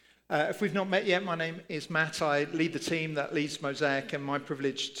If we've not met yet, my name is Matt. I lead the team that leads Mosaic, and my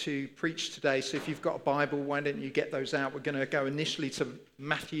privilege to preach today. So if you've got a Bible, why don't you get those out? We're going to go initially to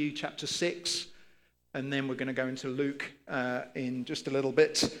Matthew chapter 6, and then we're going to go into Luke in just a little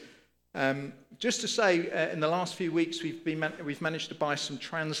bit. Just to say, in the last few weeks, we've managed to buy some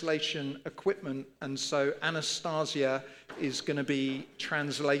translation equipment, and so Anastasia is going to be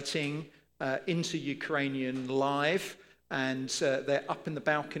translating into Ukrainian live. And they're up in the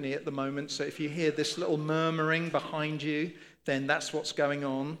balcony at the moment. So if you hear this little murmuring behind you, then that's what's going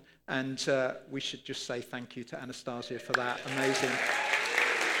on. And we should just say thank you to Anastasia for that. Amazing.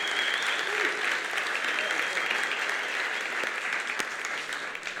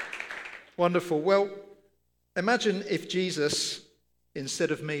 Wonderful. Well, imagine if Jesus,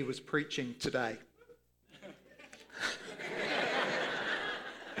 instead of me, was preaching today.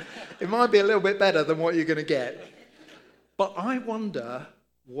 It might be a little bit better than what you're going to get. But I wonder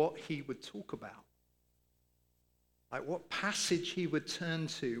what he would talk about. Like what passage he would turn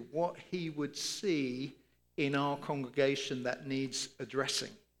to, what he would see in our congregation that needs addressing.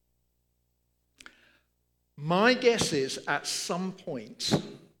 My guess is at some point,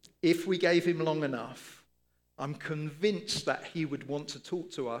 if we gave him long enough, I'm convinced that he would want to talk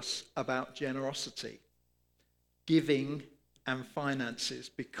to us about generosity, giving and finances,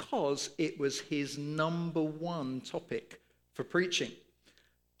 because it was his number one topic for preaching.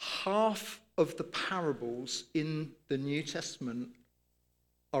 Half of the parables in the New Testament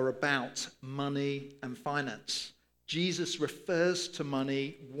are about money and finance. Jesus refers to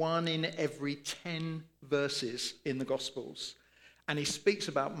money 1 in every 10 verses in the Gospels. And he speaks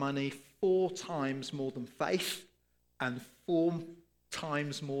about money 4 times more than faith and 4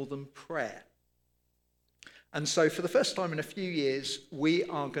 times more than prayer. And so for the first time in a few years, we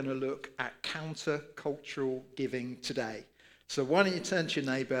are going to look at counter-cultural giving today. So why don't you turn to your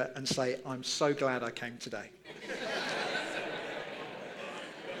neighbour and say, I'm so glad I came today.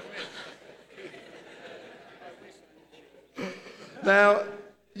 Now,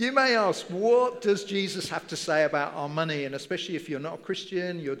 you may ask, what does Jesus have to say about our money? And especially if you're not a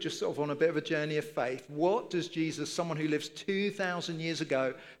Christian, you're just sort of on a bit of a journey of faith. What does Jesus, someone who lives 2,000 years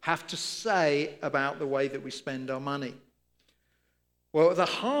ago, have to say about the way that we spend our money? Well, at the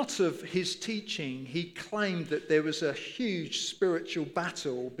heart of his teaching, he claimed that there was a huge spiritual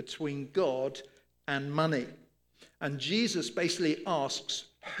battle between God and money. And Jesus basically asks,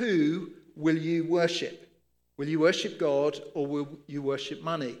 who will you worship? Will you worship God or will you worship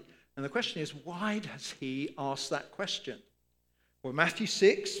money? And the question is, why does he ask that question? Well, Matthew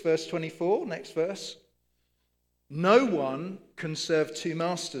 6, verse 24, next verse. No one can serve 2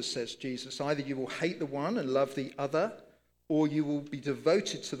 masters, says Jesus. Either you will hate the one and love the other, or you will be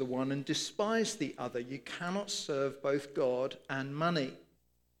devoted to the one and despise the other. You cannot serve both God and money.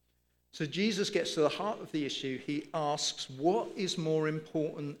 So Jesus gets to the heart of the issue. He asks, what is more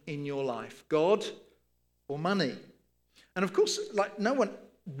important in your life, God or money? And of course, like no one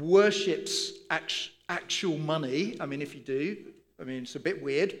worships actual money. I mean, if you do, I mean, it's a bit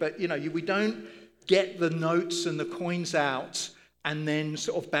weird, but we don't get the notes and the coins out and then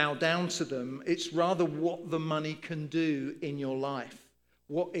sort of bow down to them. It's rather what the money can do in your life,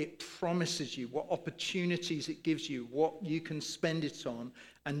 what it promises you, what opportunities it gives you, what you can spend it on.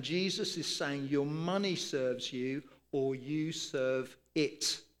 And Jesus is saying your money serves you or you serve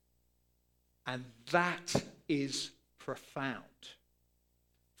it. And that is profound.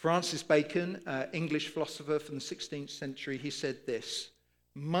 Francis Bacon, English philosopher from the 16th century, he said this: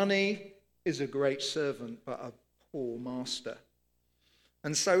 money is a great servant, but a poor master.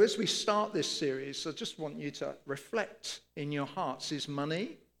 And so as we start this series, I just want you to reflect in your hearts, is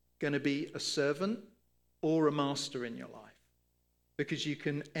money going to be a servant or a master in your life? Because you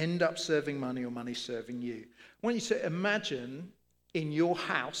can end up serving money or money serving you. I want you to imagine in your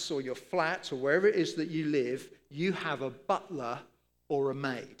house or your flat or wherever it is that you live, you have a butler or a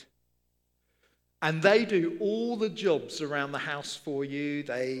maid. And they do all the jobs around the house for you.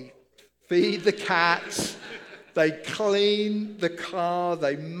 They feed the cats. They clean the car,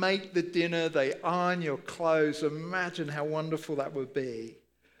 they make the dinner, they iron your clothes. Imagine how wonderful that would be.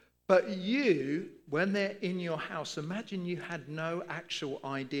 But you, when they're in your house, imagine you had no actual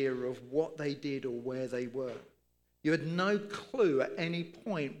idea of what they did or where they were. You had no clue at any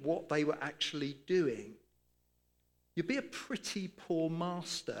point what they were actually doing. You'd be a pretty poor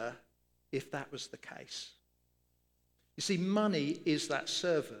master if that was the case. You see, money is that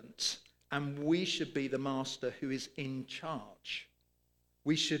servant. And we should be the master who is in charge.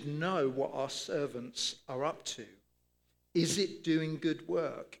 We should know what our servants are up to. Is it doing good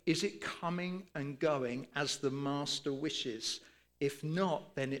work? Is it coming and going as the master wishes? If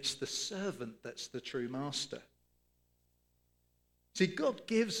not, then it's the servant that's the true master. See, God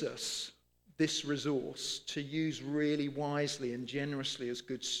gives us this resource to use really wisely and generously as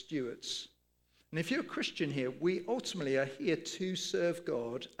good stewards. And if you're a Christian here, we ultimately are here to serve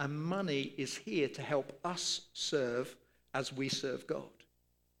God, and money is here to help us serve as we serve God.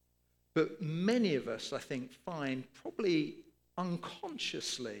 But many of us, I think, find probably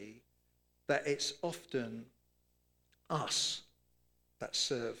unconsciously that it's often us that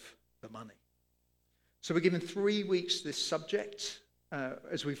serve the money. So we're given 3 weeks to this subject.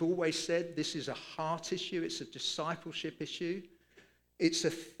 As we've always said, this is a heart issue. It's a discipleship issue. It's a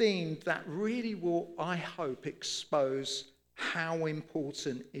theme that really will, I hope, expose how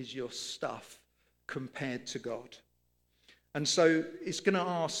important is your stuff compared to God. And so it's going to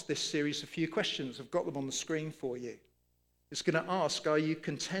ask this series a few questions. I've got them on the screen for you. It's going to ask, are you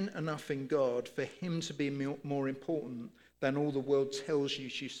content enough in God for him to be more important than all the world tells you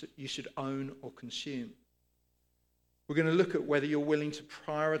you should own or consume? We're going to look at whether you're willing to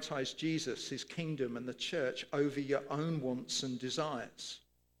prioritize Jesus, his kingdom, and the church over your own wants and desires.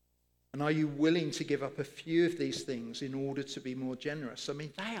 And are you willing to give up a few of these things in order to be more generous? I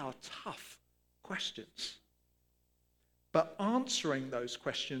mean, they are tough questions. But answering those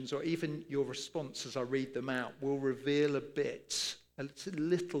questions, or even your response as I read them out, will reveal a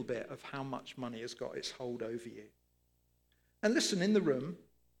little bit of how much money has got its hold over you. And listen, in the room,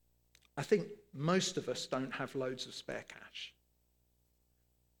 I think most of us don't have loads of spare cash.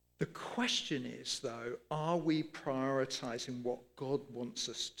 The question is, though, are we prioritizing what God wants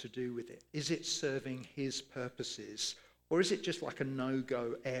us to do with it? Is it serving his purposes, or is it just like a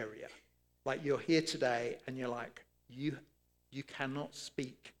no-go area? Like you're here today and you're like, you cannot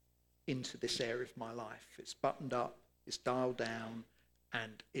speak into this area of my life. It's buttoned up, it's dialed down,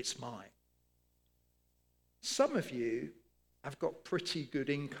 and it's mine. Some of you have got pretty good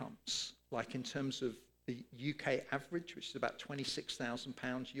incomes, like in terms of the UK average, which is about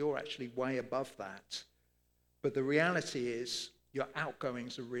 £26,000. You're actually way above that. But the reality is your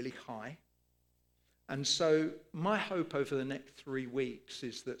outgoings are really high. And so my hope over the next 3 weeks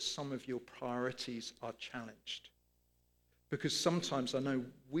is that some of your priorities are challenged. Because sometimes, I know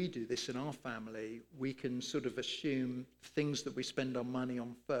we do this in our family, we can sort of assume things that we spend our money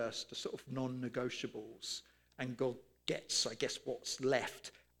on first are sort of non-negotiables. And God gets, I guess, what's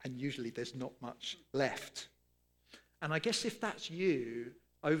left. And usually there's not much left. And I guess if that's you,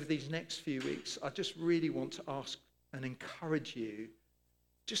 over these next few weeks, I just really want to ask and encourage you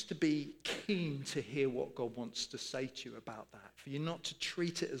just to be keen to hear what God wants to say to you about that. For you not to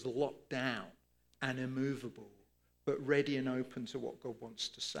treat it as locked down and immovable, but ready and open to what God wants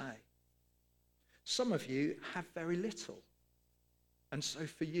to say. Some of you have very little. And so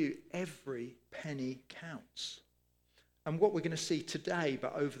for you, every penny counts. And what we're going to see today,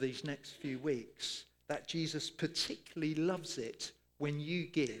 but over these next few weeks, that Jesus particularly loves it when you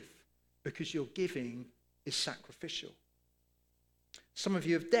give, because your giving is sacrificial. Some of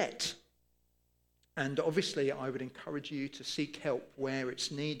you have debt. And obviously, I would encourage you to seek help where it's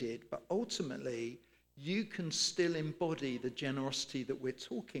needed. But ultimately, you can still embody the generosity that we're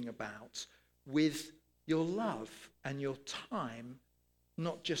talking about with your love and your time,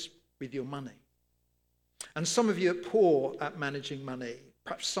 not just with your money. And some of you are poor at managing money.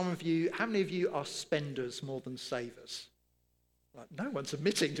 Perhaps some of you, how many of you are spenders more than savers? Like, no one's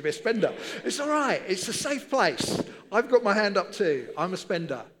admitting to be a spender. It's all right. It's a safe place. I've got my hand up too. I'm a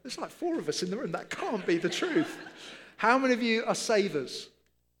spender. There's like 4 of us in the room. That can't be the truth. How many of you are savers?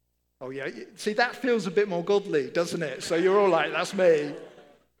 Oh, yeah. See, that feels a bit more godly, doesn't it? So you're all like, that's me.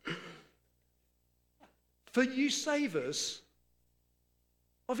 For you savers,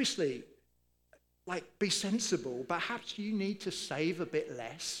 obviously, like, be sensible. Perhaps you need to save a bit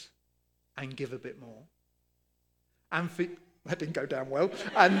less and give a bit more. And that didn't go down well.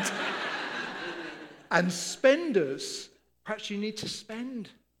 And spenders, perhaps you need to spend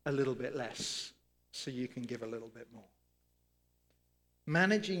a little bit less so you can give a little bit more.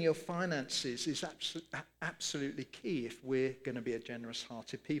 Managing your finances is absolutely key if we're going to be a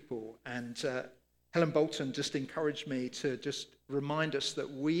generous-hearted people. And Helen Bolton just encouraged me to just remind us that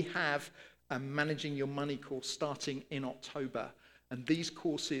we have a Managing Your Money course starting in October. And these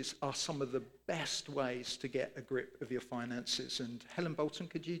courses are some of the best ways to get a grip of your finances. And Helen Bolton,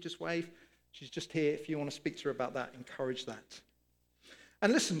 could you just wave? She's just here. If you want to speak to her about that, encourage that.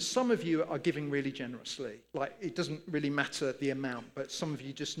 And listen, some of you are giving really generously. Like, it doesn't really matter the amount, but some of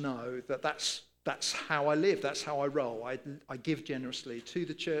you just know that that's how I live. That's how I roll. I give generously to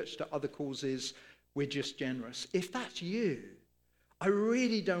the church, to other causes. We're just generous. If that's you, I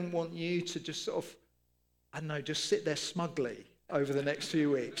really don't want you to just sort of, I don't know, just sit there smugly over the next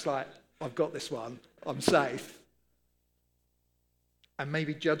few weeks. Like, I've got this one. I'm safe. And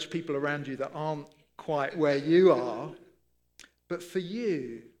maybe judge people around you that aren't quite where you are. But for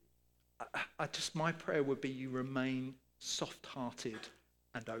you, my prayer would be you remain soft-hearted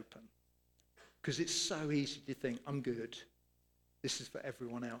and open. Because it's so easy to think, I'm good. This is for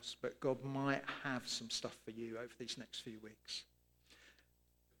everyone else. But God might have some stuff for you over these next few weeks.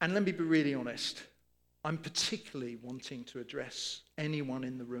 And let me be really honest. I'm particularly wanting to address anyone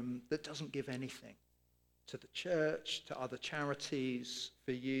in the room that doesn't give anything to the church, to other charities.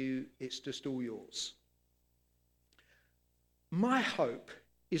 For you, it's just all yours. My hope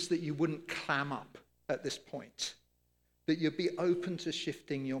is that you wouldn't clam up at this point, that you'd be open to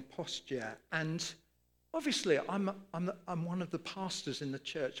shifting your posture. And obviously, I'm one of the pastors in the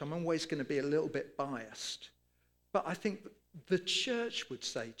church. I'm always going to be a little bit biased. But I think the church would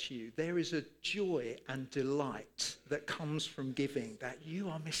say to you, there is a joy and delight that comes from giving that you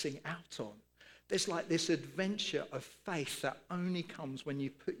are missing out on. There's like this adventure of faith that only comes when you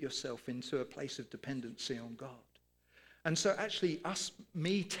put yourself into a place of dependency on God. And so actually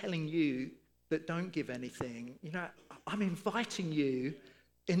me telling you that don't give anything, I'm inviting you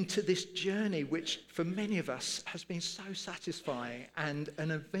into this journey which for many of us has been so satisfying and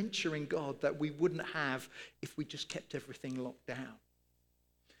an adventure in God that we wouldn't have if we just kept everything locked down.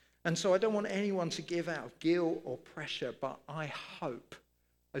 And so I don't want anyone to give out of guilt or pressure, but I hope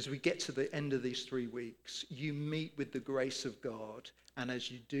as we get to the end of these 3 weeks, you meet with the grace of God, and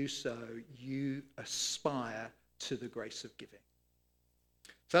as you do so, you aspire to the grace of giving.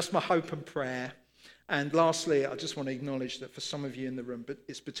 So that's my hope and prayer. And lastly, I just want to acknowledge that for some of you in the room, but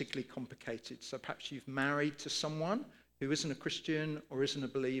it's particularly complicated. So perhaps you've married to someone who isn't a Christian or isn't a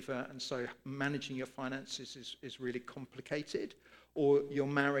believer, and so managing your finances is really complicated. Or you're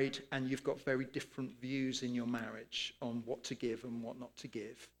married and you've got very different views in your marriage on what to give and what not to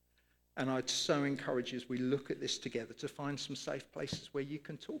give. And I'd so encourage you as we look at this together to find some safe places where you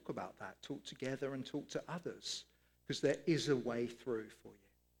can talk about that, talk together and talk to others, because there is a way through for you.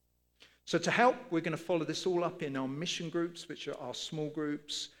 So to help, we're going to follow this all up in our mission groups, which are our small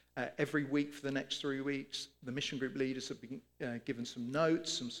groups. Every week for the next 3 weeks, the mission group leaders have been given some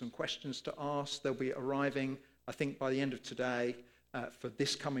notes and some questions to ask. They'll be arriving, I think, by the end of today for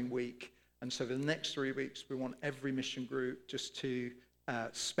this coming week. And so for the next 3 weeks, we want every mission group just to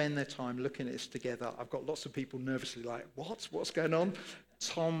spend their time looking at this together. I've got lots of people nervously like, what's going on?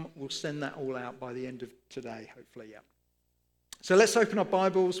 Tom will send that all out by the end of today, hopefully, yeah. So let's open our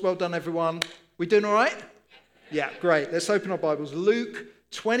Bibles. Well done, everyone. We doing all right? Yeah, great. Let's open our Bibles. Luke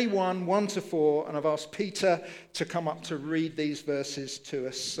 21, 1-4, and I've asked Peter to come up to read these verses to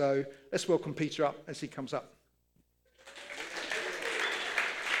us. So let's welcome Peter up as he comes up.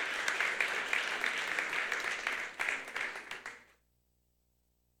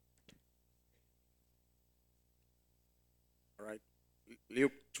 All right.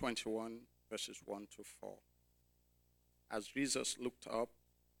 Luke 21, verses 1-4. As Jesus looked up,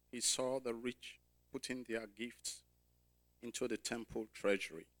 he saw the rich putting their gifts into the temple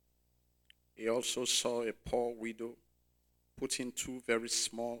treasury. He also saw a poor widow put in 2 very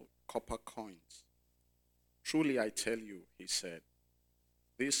small copper coins. Truly I tell you, he said,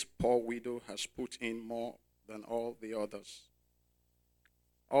 this poor widow has put in more than all the others.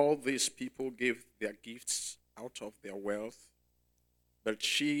 All these people gave their gifts out of their wealth, but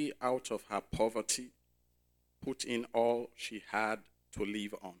she, out of her poverty, put in all she had to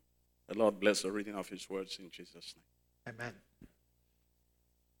live on. The Lord bless the reading of his words in Jesus' name. Amen. I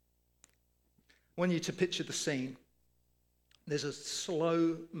want you to picture the scene. There's a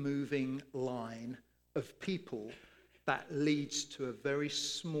slow-moving line of people that leads to a very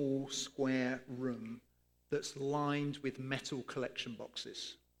small square room that's lined with metal collection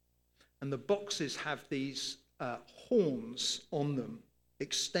boxes. And the boxes have these horns on them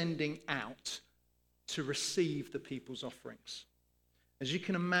extending out to receive the people's offerings. As you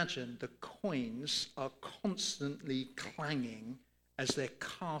can imagine, the coins are constantly clanging as they're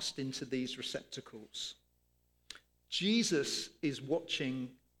cast into these receptacles. Jesus is watching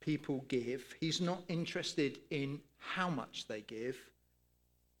people give. He's not interested in how much they give,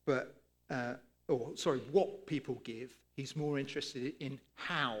 but what people give. He's more interested in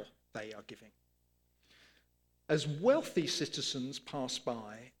how they are giving. As wealthy citizens pass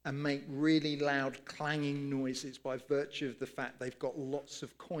by and make really loud clanging noises by virtue of the fact they've got lots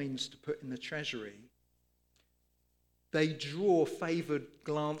of coins to put in the treasury, they draw favoured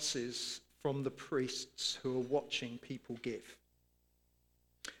glances from the priests who are watching people give.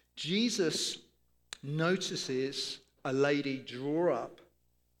 Jesus notices a lady draw up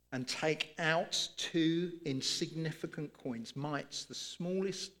and take out 2 insignificant coins, mites, the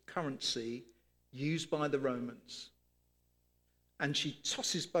smallest currency used by the Romans. And she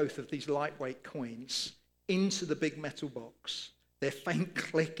tosses both of these lightweight coins into the big metal box. Their faint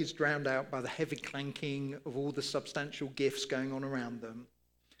click is drowned out by the heavy clanking of all the substantial gifts going on around them.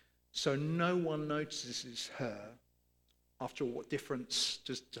 So no one notices her. After all, what difference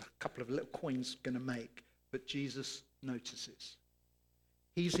just a couple of little coins going to make? But Jesus notices.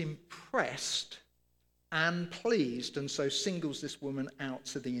 He's impressed and pleased, and so singles this woman out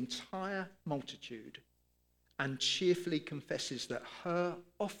to the entire multitude and cheerfully confesses that her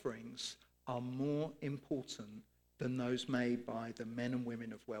offerings are more important than those made by the men and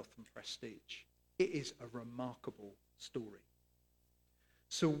women of wealth and prestige. It is a remarkable story.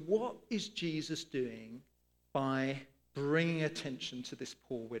 So what is Jesus doing by bringing attention to this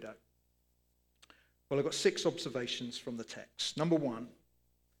poor widow? Well, I've got 6 observations from the text. Number 1,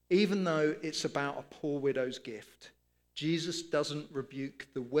 even though it's about a poor widow's gift, Jesus doesn't rebuke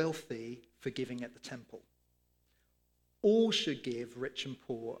the wealthy for giving at the temple. All should give, rich and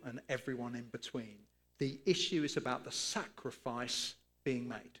poor, and everyone in between. The issue is about the sacrifice being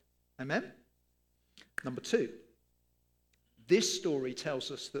made. Amen? Number 2, this story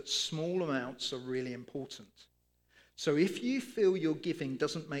tells us that small amounts are really important. So if you feel your giving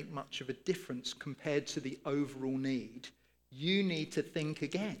doesn't make much of a difference compared to the overall need, you need to think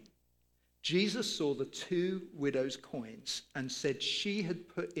again. Jesus saw the 2 widows' coins and said she had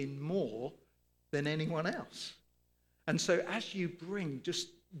put in more than anyone else. And so as you bring just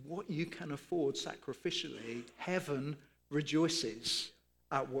what you can afford sacrificially, heaven rejoices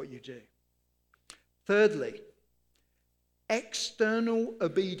at what you do. Thirdly, external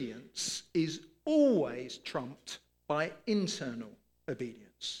obedience is always trumped by internal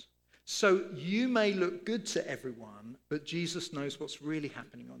obedience. So you may look good to everyone, but Jesus knows what's really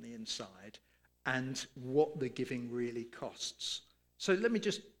happening on the inside and what the giving really costs. So let me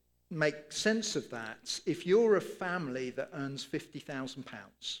just make sense of that. If you're a family that earns £50,000,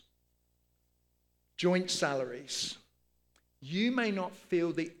 joint salaries, you may not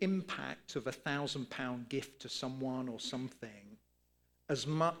feel the impact of £1,000 gift to someone or something as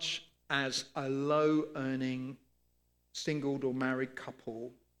much as a low-earning single or married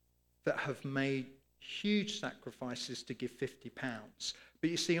couple that have made huge sacrifices to give £50. But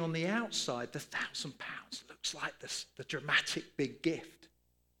you see, on the outside, the £1,000 looks like the dramatic big gift.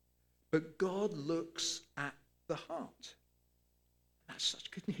 But God looks at the heart. That's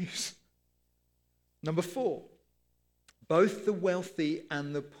such good news. Number 4, both the wealthy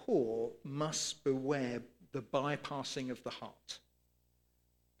and the poor must beware the bypassing of the heart.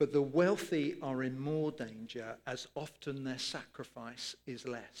 But the wealthy are in more danger, as often their sacrifice is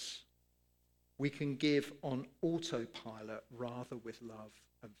less. We can give on autopilot rather with love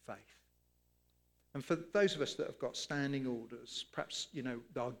and faith. And for those of us that have got standing orders, perhaps,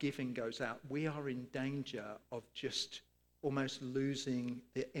 our giving goes out, we are in danger of just almost losing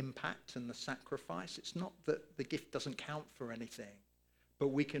the impact and the sacrifice. It's not that the gift doesn't count for anything, but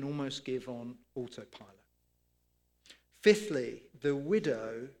we can almost give on autopilot. Fifthly, the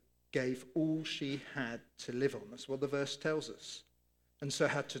widow gave all she had to live on. That's what the verse tells us. And so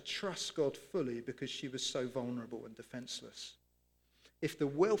had to trust God fully because she was so vulnerable and defenseless. If the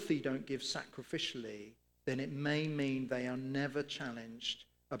wealthy don't give sacrificially, then it may mean they are never challenged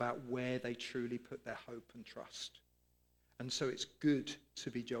about where they truly put their hope and trust. And so it's good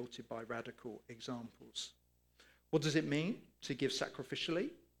to be jolted by radical examples. What does it mean to give sacrificially?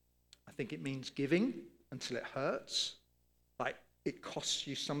 I think it means giving until it hurts. Like it costs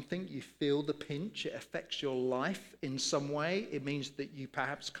you something, you feel the pinch, it affects your life in some way. It means that you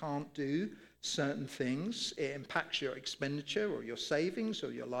perhaps can't do certain things. It impacts your expenditure or your savings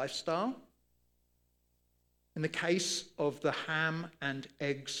or your lifestyle. In the case of the ham and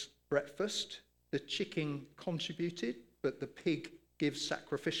eggs breakfast, the chicken contributed, but the pig gives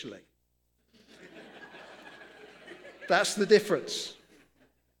sacrificially. That's the difference.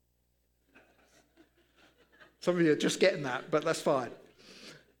 Some of you are just getting that, but that's fine.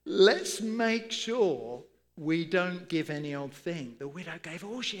 Let's make sure we don't give any old thing. The widow gave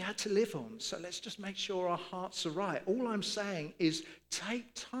all she had to live on, so let's just make sure our hearts are right. All I'm saying is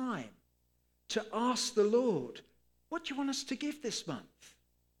take time to ask the Lord, what do you want us to give this month?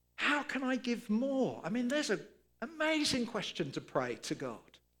 How can I give more? I mean, there's an amazing question to pray to God.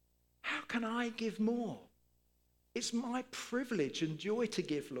 How can I give more? It's my privilege and joy to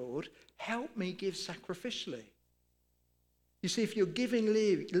give, Lord. Help me give sacrificially. You see, if your giving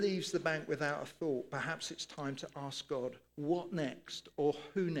leaves the bank without a thought, perhaps it's time to ask God, what next? Or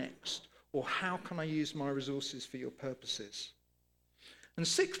who next? Or how can I use my resources for your purposes? And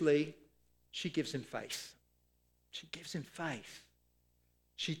sixthly, she gives in faith. She gives in faith.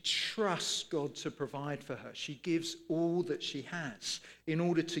 She trusts God to provide for her. She gives all that she has. In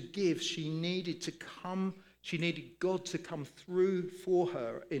order to give, she needed God to come through for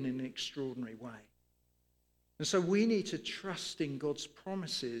her in an extraordinary way. And so we need to trust in God's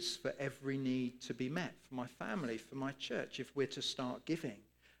promises for every need to be met, for my family, for my church, if we're to start giving.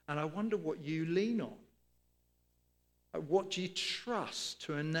 And I wonder what you lean on. What do you trust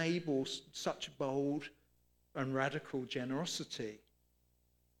to enable such bold and radical generosity?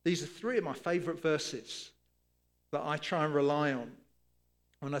 These are three of my favourite verses that I try and rely on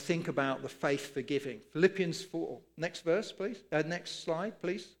when I think about the faith for giving. Philippians 4. Next verse, please. Next slide,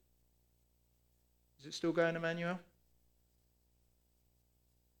 please. Is it still going, Emmanuel?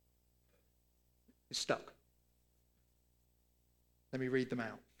 It's stuck. Let me read them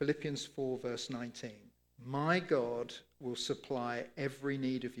out. Philippians 4, verse 19. My God will supply every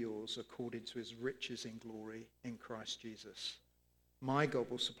need of yours according to his riches in glory in Christ Jesus. My God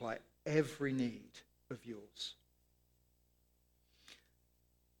will supply every need of yours.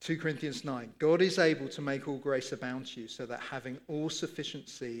 2 Corinthians 9. God is able to make all grace abound to you, so that having all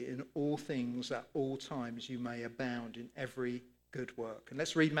sufficiency in all things at all times, you may abound in every good work. And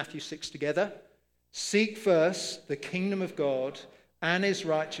let's read Matthew 6 together. Seek first the kingdom of God and his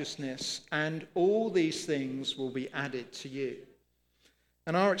righteousness, and all these things will be added to you.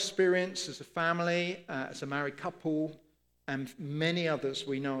 And our experience as a family, as a married couple, and many others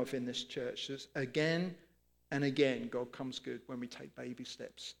we know of in this church, is again and again, God comes good when we take baby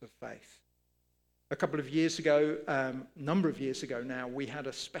steps of faith. A couple of years ago, number of years ago now, we had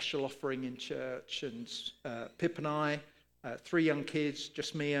a special offering in church, and Pip and I, 3 young kids,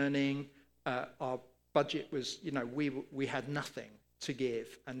 just me earning, our budget was, we had nothing to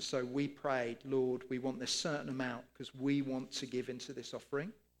give. And so we prayed, Lord, we want this certain amount because we want to give into this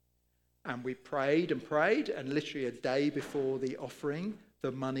offering. And we prayed, and literally a day before the offering,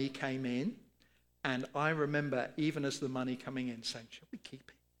 the money came in. And I remember, even as the money coming in, saying, should we keep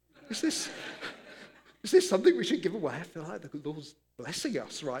it? Is this something we should give away? I feel like the Lord's blessing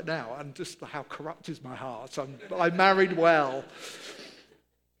us right now. And just how corrupt is my heart. I married well.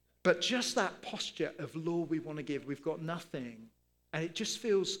 But just that posture of, Lord, we want to give. We've got nothing. And it just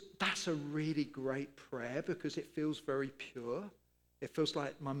feels, that's a really great prayer because it feels very pure. It feels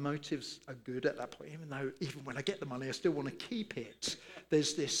like my motives are good at that point, even when I get the money, I still want to keep it.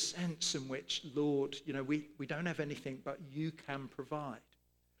 There's this sense in which, Lord, we don't have anything, but you can provide.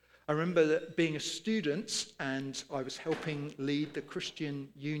 I remember that being a student, and I was helping lead the Christian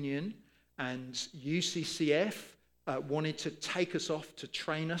Union, and UCCF wanted to take us off to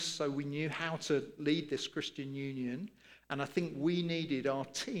train us so we knew how to lead this Christian Union. And I think we needed our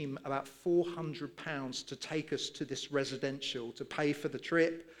team about £400 to take us to this residential, to pay for the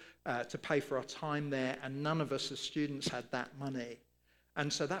trip, to pay for our time there. And none of us as students had that money.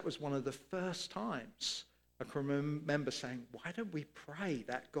 And so that was one of the first times I can remember saying, why don't we pray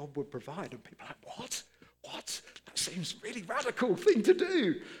that God would provide? And people are like, what? That seems really radical thing to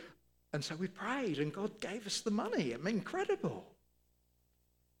do. And so we prayed and God gave us the money. I mean, incredible.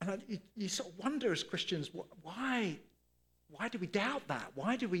 And you sort of wonder as Christians, why do we doubt that?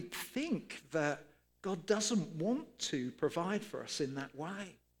 Why do we think that God doesn't want to provide for us in that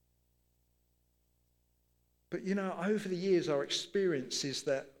way? But over the years, our experience is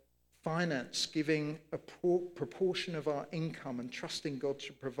that finance, giving a proportion of our income and trusting God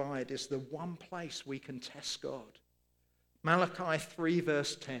to provide, is the one place we can test God. Malachi 3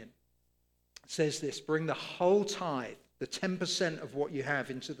 verse 10 says this, bring the whole tithe, the 10% of what you have,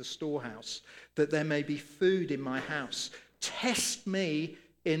 into the storehouse, that there may be food in my house. Test me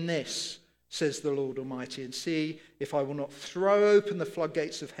in this, says the Lord Almighty, and see if I will not throw open the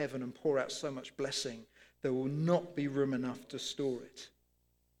floodgates of heaven and pour out so much blessing, there will not be room enough to store it.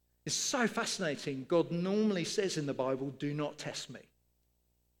 It's so fascinating. God normally says in the Bible, do not test me.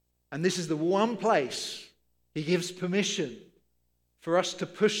 And this is the one place he gives permission for us to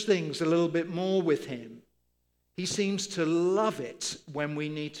push things a little bit more with him. He seems to love it when we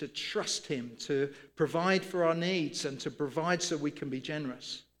need to trust him to provide for our needs and to provide so we can be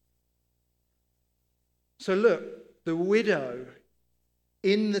generous. So look, the widow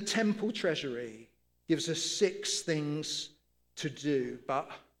in the temple treasury gives us 6 things to do. But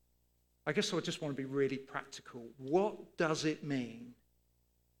I guess I just want to be really practical. What does it mean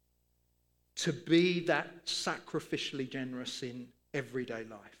to be that sacrificially generous in everyday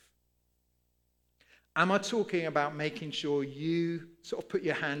life? Am I talking about making sure you sort of put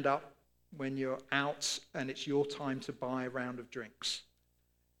your hand up when you're out and it's your time to buy a round of drinks?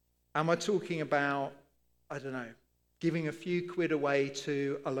 Am I talking about, giving a few quid away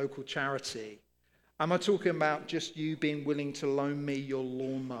to a local charity? Am I talking about just you being willing to loan me your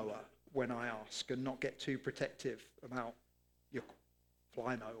lawnmower when I ask and not get too protective about your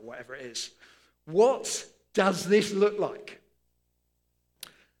fly mower or whatever it is? What does this look like?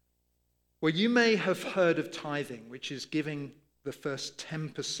 Well, you may have heard of tithing, which is giving the first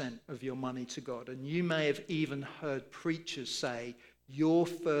 10% of your money to God. And you may have even heard preachers say, your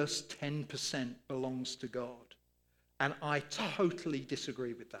first 10% belongs to God. And I totally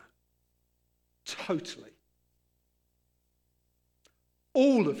disagree with that. Totally.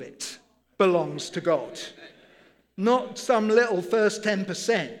 All of it belongs to God. Not some little first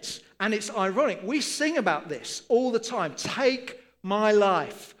 10%. And it's ironic. We sing about this all the time. Take my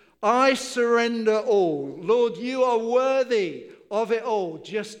life. I surrender all. Lord, you are worthy of it all.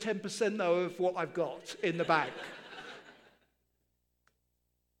 Just 10% though of what I've got in the bank.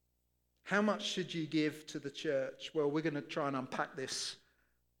 How much should you give to the church? Well, we're going to try and unpack this.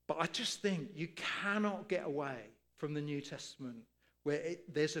 But I just think you cannot get away from the New Testament where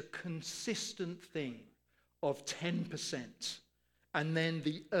there's a consistent theme of 10%. And then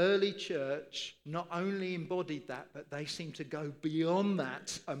the early church not only embodied that, but they seem to go beyond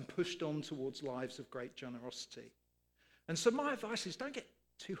that and pushed on towards lives of great generosity. And so my advice is don't get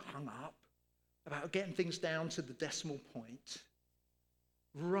too hung up about getting things down to the decimal point.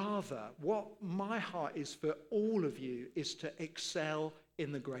 Rather, what my heart is for all of you is to excel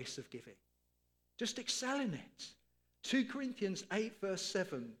in the grace of giving. Just excel in it. 2 Corinthians 8 verse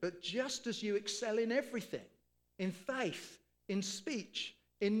 7, but just as you excel in everything, in faith, in speech,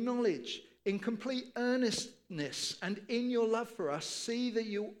 in knowledge, in complete earnestness, and in your love for us, see that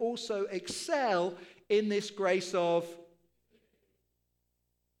you also excel in this grace of.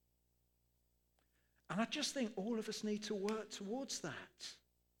 And I just think all of us need to work towards that.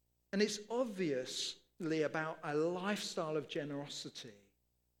 And it's obviously about a lifestyle of generosity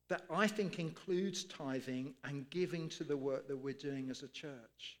that I think includes tithing and giving to the work that we're doing as a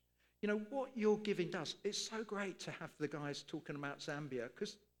church. You know, what your giving does, it's so great to have the guys talking about Zambia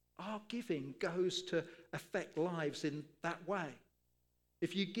because our giving goes to affect lives in that way.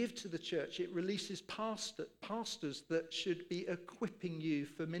 If you give to the church, it releases pastors that should be equipping you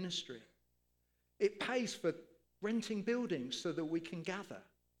for ministry. It pays for renting buildings so that we can gather.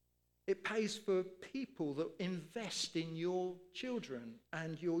 It pays for people that invest in your children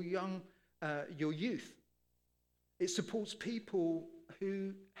and your youth. It supports people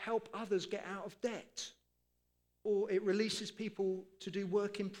who help others get out of debt. Or it releases people to do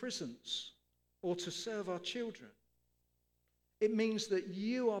work in prisons or to serve our children. It means that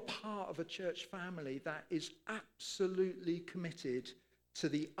you are part of a church family that is absolutely committed to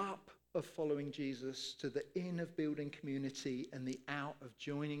the up of following Jesus, to the in of building community, and the out of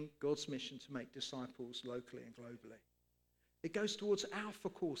joining God's mission to make disciples locally and globally. It goes towards alpha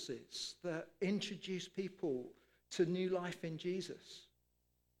courses that introduce people to new life in Jesus.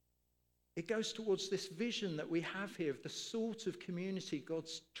 It goes towards this vision that we have here of the sort of community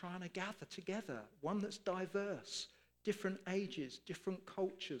God's trying to gather together, one that's diverse, different ages, different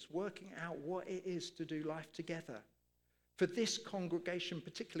cultures, working out what it is to do life together. For this congregation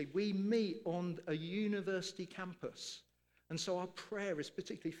particularly, we meet on a university campus. And so our prayer is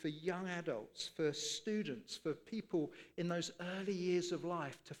particularly for young adults, for students, for people in those early years of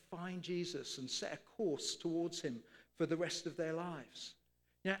life to find Jesus and set a course towards him for the rest of their lives.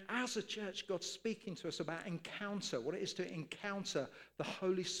 You know, as a church, God's speaking to us about encounter, what it is to encounter the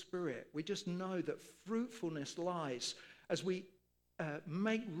Holy Spirit. We just know that fruitfulness lies as we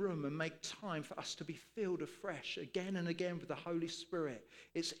make room and make time for us to be filled afresh again and again with the Holy Spirit.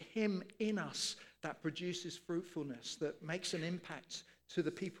 It's him in us that produces fruitfulness, that makes an impact to the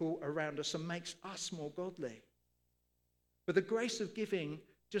people around us and makes us more godly. But the grace of giving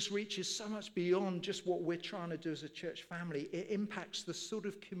just reaches so much beyond just what we're trying to do as a church family. It impacts the sort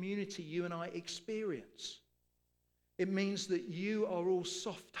of community you and I experience. It means that you are all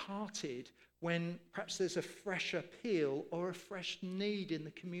soft-hearted when perhaps there's a fresh appeal or a fresh need in the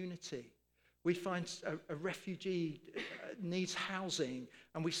community. We find a refugee needs housing,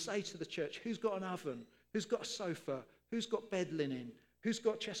 and we say to the church, who's got an oven? Who's got a sofa? Who's got bed linen? Who's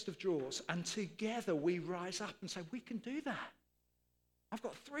got a chest of drawers? And together we rise up and say, we can do that. I've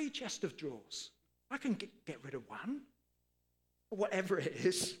got 3 chests of drawers. I can get rid of one, or whatever it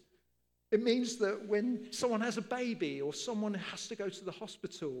is. It means that when someone has a baby or someone has to go to the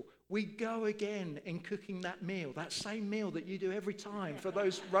hospital, we go again in cooking that meal, that same meal that you do every time for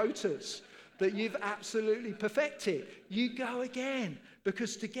those rotas that you've absolutely perfected. You go again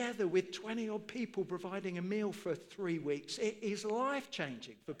because together with 20 odd people providing a meal for 3 weeks, it is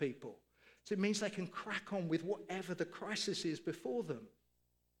life-changing for people. So it means they can crack on with whatever the crisis is before them.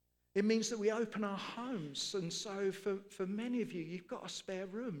 It means that we open our homes. And so for many of you, you've got a spare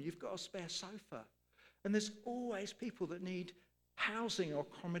room, you've got a spare sofa. And there's always people that need housing or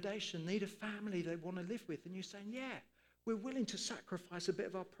accommodation, need a family they want to live with. And you're saying, yeah, we're willing to sacrifice a bit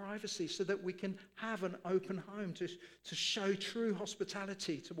of our privacy so that we can have an open home to show true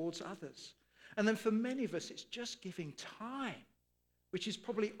hospitality towards others. And then for many of us, it's just giving time, which is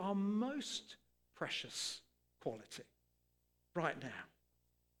probably our most precious quality right now.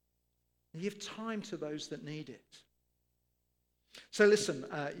 You give time to those that need it. So listen,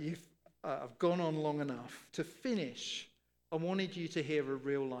 I've gone on long enough. To finish, I wanted you to hear a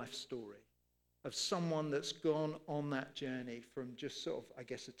real life story of someone that's gone on that journey from just sort of, I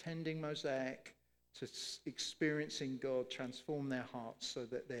guess, attending Mosaic to experiencing God transform their hearts so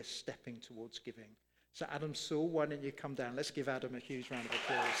that they're stepping towards giving. So Adam Sewell, why don't you come down? Let's give Adam a huge round of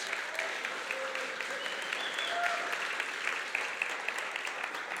applause.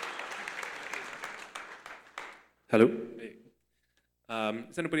 Hello.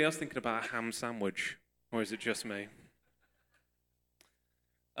 Is anybody else thinking about a ham sandwich, or is it just me?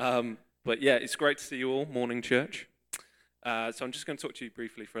 But yeah, it's great to see you all, morning church. So I'm just going to talk to you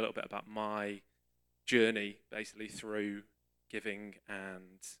briefly for a little bit about my journey, basically through giving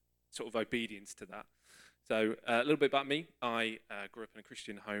and sort of obedience to that. So a little bit about me. I grew up in a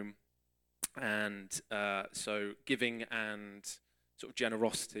Christian home, and so giving and sort of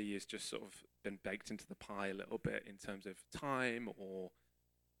generosity has just sort of been baked into the pie a little bit in terms of time or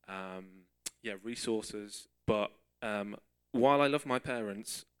resources. But while I love my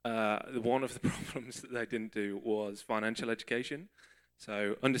parents, one of the problems that they didn't do was financial education.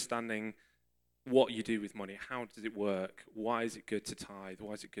 So understanding what you do with money, how does it work, why is it good to tithe,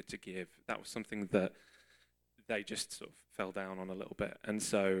 why is it good to give, that was something that they just sort of fell down on a little bit. And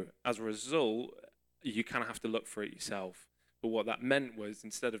so as a result, you kind of have to look for it yourself. But what that meant was,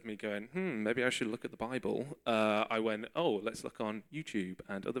 instead of me going, maybe I should look at the Bible, I went, let's look on YouTube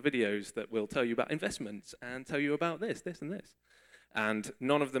and other videos that will tell you about investments and tell you about this, and this. And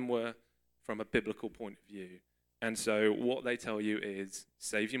none of them were from a biblical point of view. And so what they tell you is,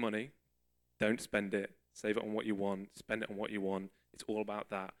 save your money, don't spend it, save it on what you want, spend it on what you want. It's all about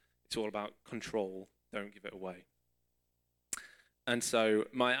that. It's all about control. Don't give it away. And so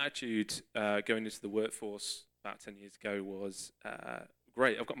my attitude going into the workforce about 10 years ago was,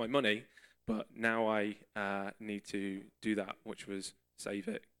 great, I've got my money, but now I need to do that, which was save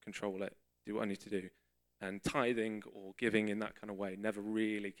it, control it, do what I need to do. And tithing or giving in that kind of way never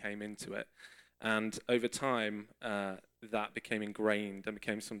really came into it. And over time, that became ingrained and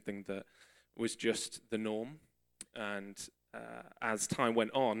became something that was just the norm. And as time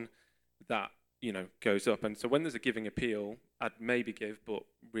went on, that goes up. And so when there's a giving appeal, I'd maybe give, but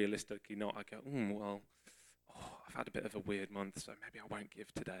realistically not. I go, I've had a bit of a weird month, so maybe I won't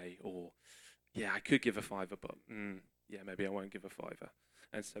give today. Or, I could give a fiver, but maybe I won't give a fiver.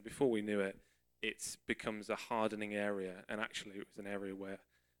 And so before we knew it, it becomes a hardening area. And actually, it was an area where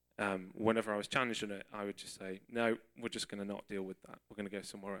whenever I was challenged on it, I would just say, no, we're just going to not deal with that. We're going to go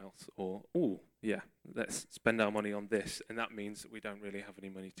somewhere else. Or, let's spend our money on this. And that means that we don't really have any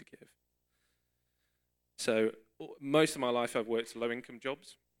money to give. So most of my life, I've worked low-income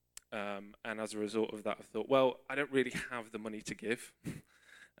jobs. And as a result of that, I thought, well, I don't really have the money to give.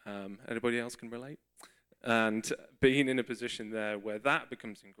 Anybody else can relate? And being in a position there where that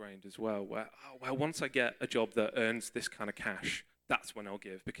becomes ingrained as well, where, once I get a job that earns this kind of cash, that's when I'll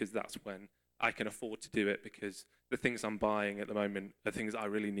give, because that's when I can afford to do it, because the things I'm buying at the moment are things I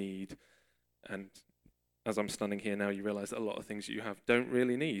really need. And as I'm standing here now, you realize that a lot of things that you have don't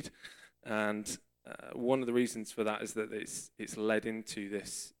really need. And one of the reasons for that is that it's led into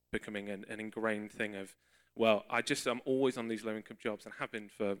this becoming an ingrained thing of, I'm always on these low-income jobs and have been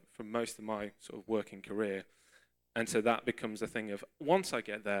for most of my sort of working career. And so that becomes a thing of, once I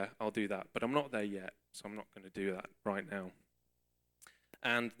get there, I'll do that. But I'm not there yet, so I'm not going to do that right now.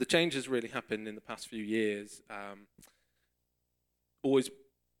 And the change has really happened in the past few years. Always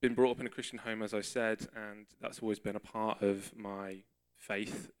been brought up in a Christian home, as I said, and that's always been a part of my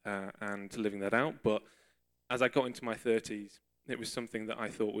faith and living that out. But as I got into my 30s, it was something that I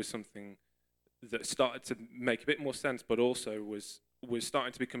thought was something that started to make a bit more sense, but also was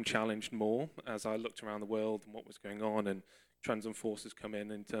starting to become challenged more as I looked around the world and what was going on, and trends and forces come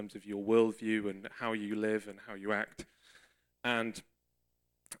in terms of your worldview and how you live and how you act. And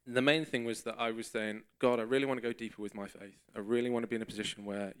the main thing was that I was saying, God, I really want to go deeper with my faith. I really want to be in a position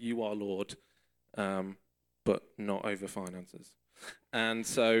where you are Lord, but not over finances. And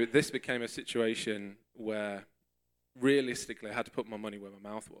so this became a situation where realistically I had to put my money where my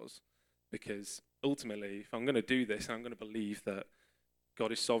mouth was. because ultimately, if I'm going to do this, and I'm going to believe that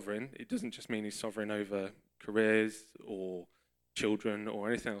God is sovereign, it doesn't just mean he's sovereign over careers or children or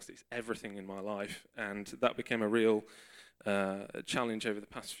anything else. It's everything in my life. And that became a real challenge over the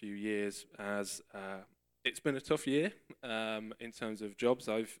past few years, as it's been a tough year in terms of jobs.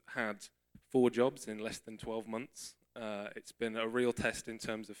 I've had 4 jobs in less than 12 months. It's been a real test in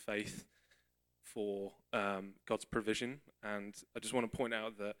terms of faith for God's provision. And I just want to point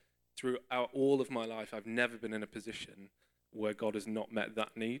out that throughout all of my life, I've never been in a position where God has not met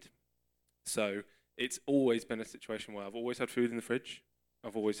that need. So it's always been a situation where I've always had food in the fridge,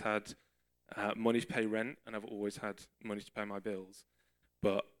 I've always had money to pay rent, and I've always had money to pay my bills.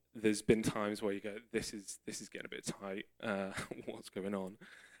 But there's been times where you go, this is getting a bit tight, what's going on?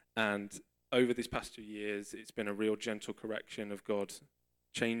 And over these past 2 years, it's been a real gentle correction of God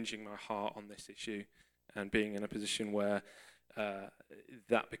changing my heart on this issue and being in a position where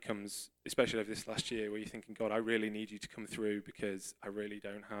that becomes, especially over this last year, where you're thinking, God, I really need you to come through because I really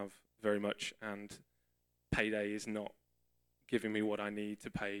don't have very much, and payday is not giving me what I need to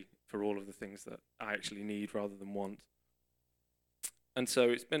pay for all of the things that I actually need rather than want. And so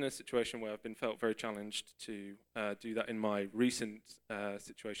it's been a situation where I've been felt very challenged to do that in my recent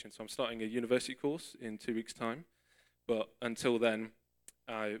situation. So I'm starting a university course in 2 weeks' time. But until then,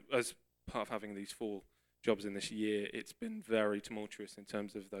 as part of having these 4 jobs in this year, it's been very tumultuous in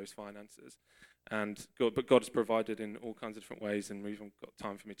terms of those finances. And God has provided in all kinds of different ways, and we've even got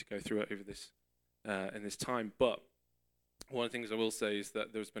time for me to go through it over this in this time. But one of the things I will say is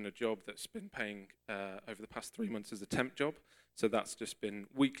that there's been a job that's been paying over the past 3 months as a temp job. So that's just been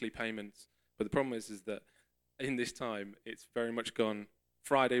weekly payments. But the problem is that in this time, it's very much gone,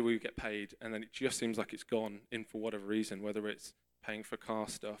 Friday we get paid, and then it just seems like it's gone in for whatever reason, whether it's paying for car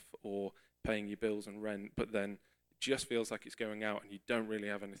stuff or paying your bills and rent, but then it just feels like it's going out and you don't really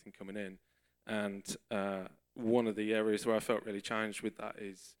have anything coming in. And one of the areas where I felt really challenged with that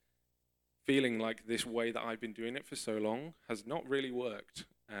is feeling like this way that I've been doing it for so long has not really worked.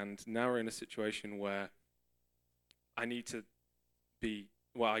 And now we're in a situation where I need to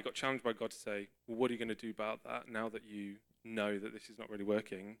I got challenged by God to say, well, what are you going to do about that now that you know that this is not really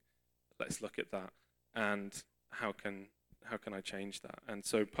working? Let's look at that, and how can I change that? And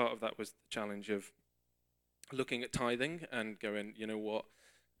so part of that was the challenge of looking at tithing and going, you know what,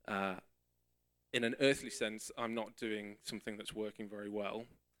 in an earthly sense, I'm not doing something that's working very well,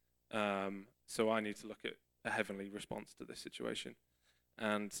 so I need to look at a heavenly response to this situation.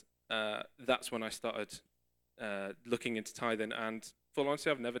 And that's when I started looking into tithing. And full honesty,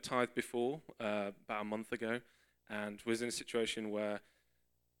 I've never tithed before, about a month ago, and was in a situation where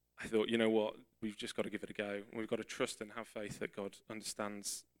I thought, you know what, we've just got to give it a go. We've got to trust and have faith that God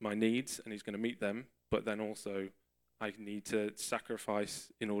understands my needs and he's going to meet them, but then also I need to sacrifice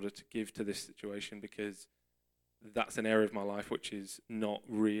in order to give to this situation, because that's an area of my life which is not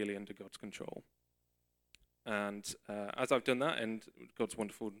really under God's control. And as I've done that in God's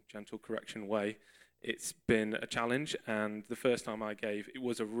wonderful, gentle correction way, it's been a challenge. And the first time I gave, it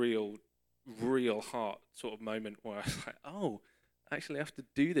was a real heart sort of moment where I was like, oh, actually I have to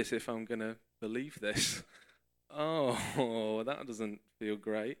do this if I'm going to believe this. Oh, that doesn't feel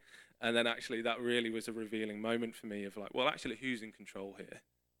great. And then actually that really was a revealing moment for me of like, well, actually, who's in control here?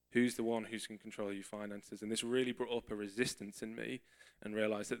 Who's the one who's in control of your finances? And this really brought up a resistance in me, and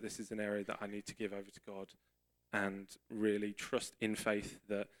realized that this is an area that I need to give over to God and really trust in faith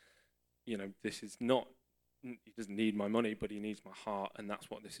that, you know, this is not, he doesn't need my money, but he needs my heart. And that's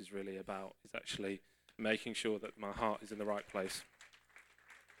what this is really about, is actually making sure that my heart is in the right place.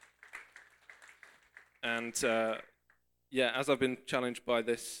 And as I've been challenged by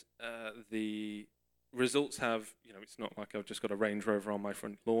this, the results have, you know, it's not like I've just got a Range Rover on my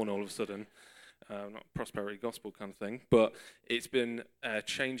front lawn all of a sudden, not prosperity gospel kind of thing, but it's been a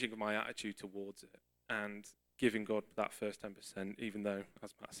changing of my attitude towards it and giving God that first 10%, even though,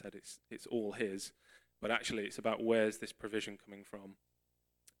 as Matt said, it's all his, but actually it's about where's this provision coming from.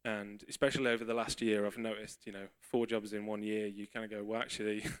 And especially over the last year, I've noticed, 4 jobs in 1 year, you kind of go, well,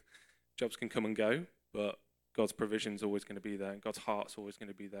 actually, jobs can come and go, but God's provision's always going to be there, and God's heart's always going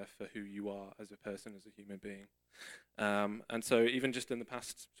to be there for who you are as a person, as a human being. And so even just in the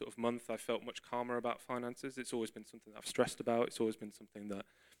past sort of month, I felt much calmer about finances. It's always been something that I've stressed about. It's always been something that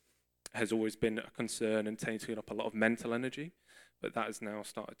has always been a concern and taken up a lot of mental energy, but that has now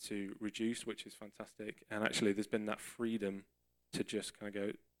started to reduce, which is fantastic. And actually, there's been that freedom to just kind of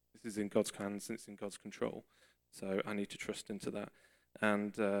go, this is in God's hands, it's in God's control. So I need to trust into that.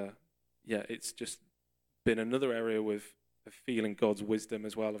 And it's just been another area of feeling God's wisdom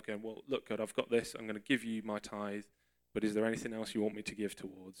as well, of going, well, look, God, I've got this, I'm going to give you my tithe, but is there anything else you want me to give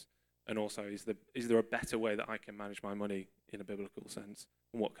towards? And also, is there a better way that I can manage my money in a biblical sense?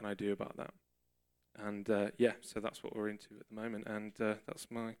 And what can I do about that? And so that's what we're into at the moment. And that's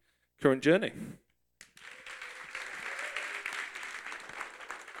my current journey.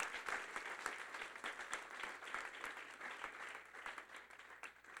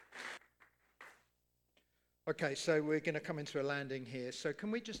 Okay, so we're going to come into a landing here. So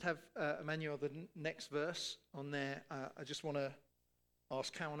can we just have, Emmanuel, the next verse on there? I just want to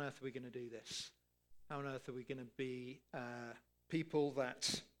ask, how on earth are we going to do this? How on earth are we going to be people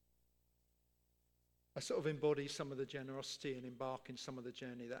that sort of embody some of the generosity and embark in some of the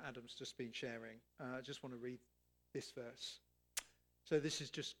journey that Adam's just been sharing? I just want to read this verse. So this is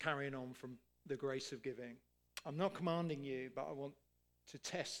just carrying on from the grace of giving. I'm not commanding you, but I want to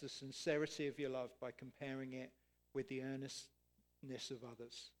test the sincerity of your love by comparing it with the earnestness of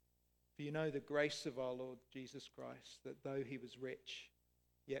others. For you know the grace of our Lord Jesus Christ, that though he was rich,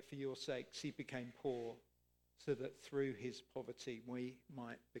 yet for your sakes he became poor, so that through his poverty we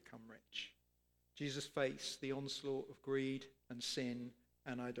might become rich. Jesus faced the onslaught of greed and sin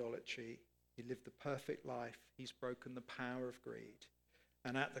and idolatry. He lived the perfect life. He's broken the power of greed.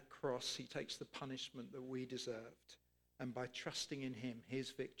 And at the cross, he takes the punishment that we deserved. And by trusting in him,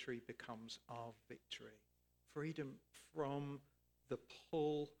 his victory becomes our victory. Freedom from the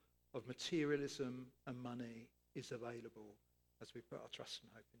pull of materialism and money is available as we put our trust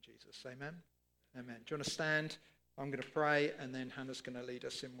and hope in Jesus. Amen? Amen. Do you want to stand? I'm going to pray, and then Hannah's going to lead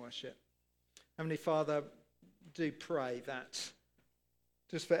us in worship. Heavenly Father, do pray that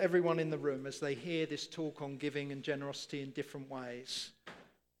just for everyone in the room, as they hear this talk on giving and generosity in different ways,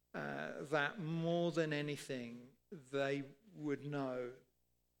 that more than anything, they would know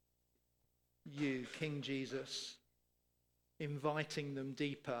you, King Jesus, inviting them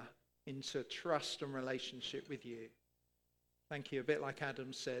deeper into trust and relationship with you. Thank you. A bit like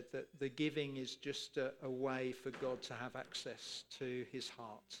Adam said, that the giving is just a way for God to have access to his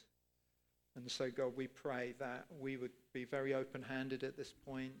heart. And so, God, we pray that we would be very open-handed at this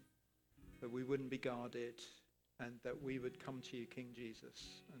point, that we wouldn't be guarded, and that we would come to you, King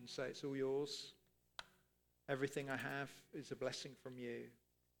Jesus, and say, it's all yours. Everything I have is a blessing from you.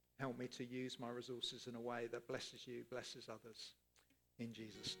 Help me to use my resources in a way that blesses you, blesses others. In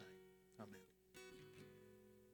Jesus' name, amen.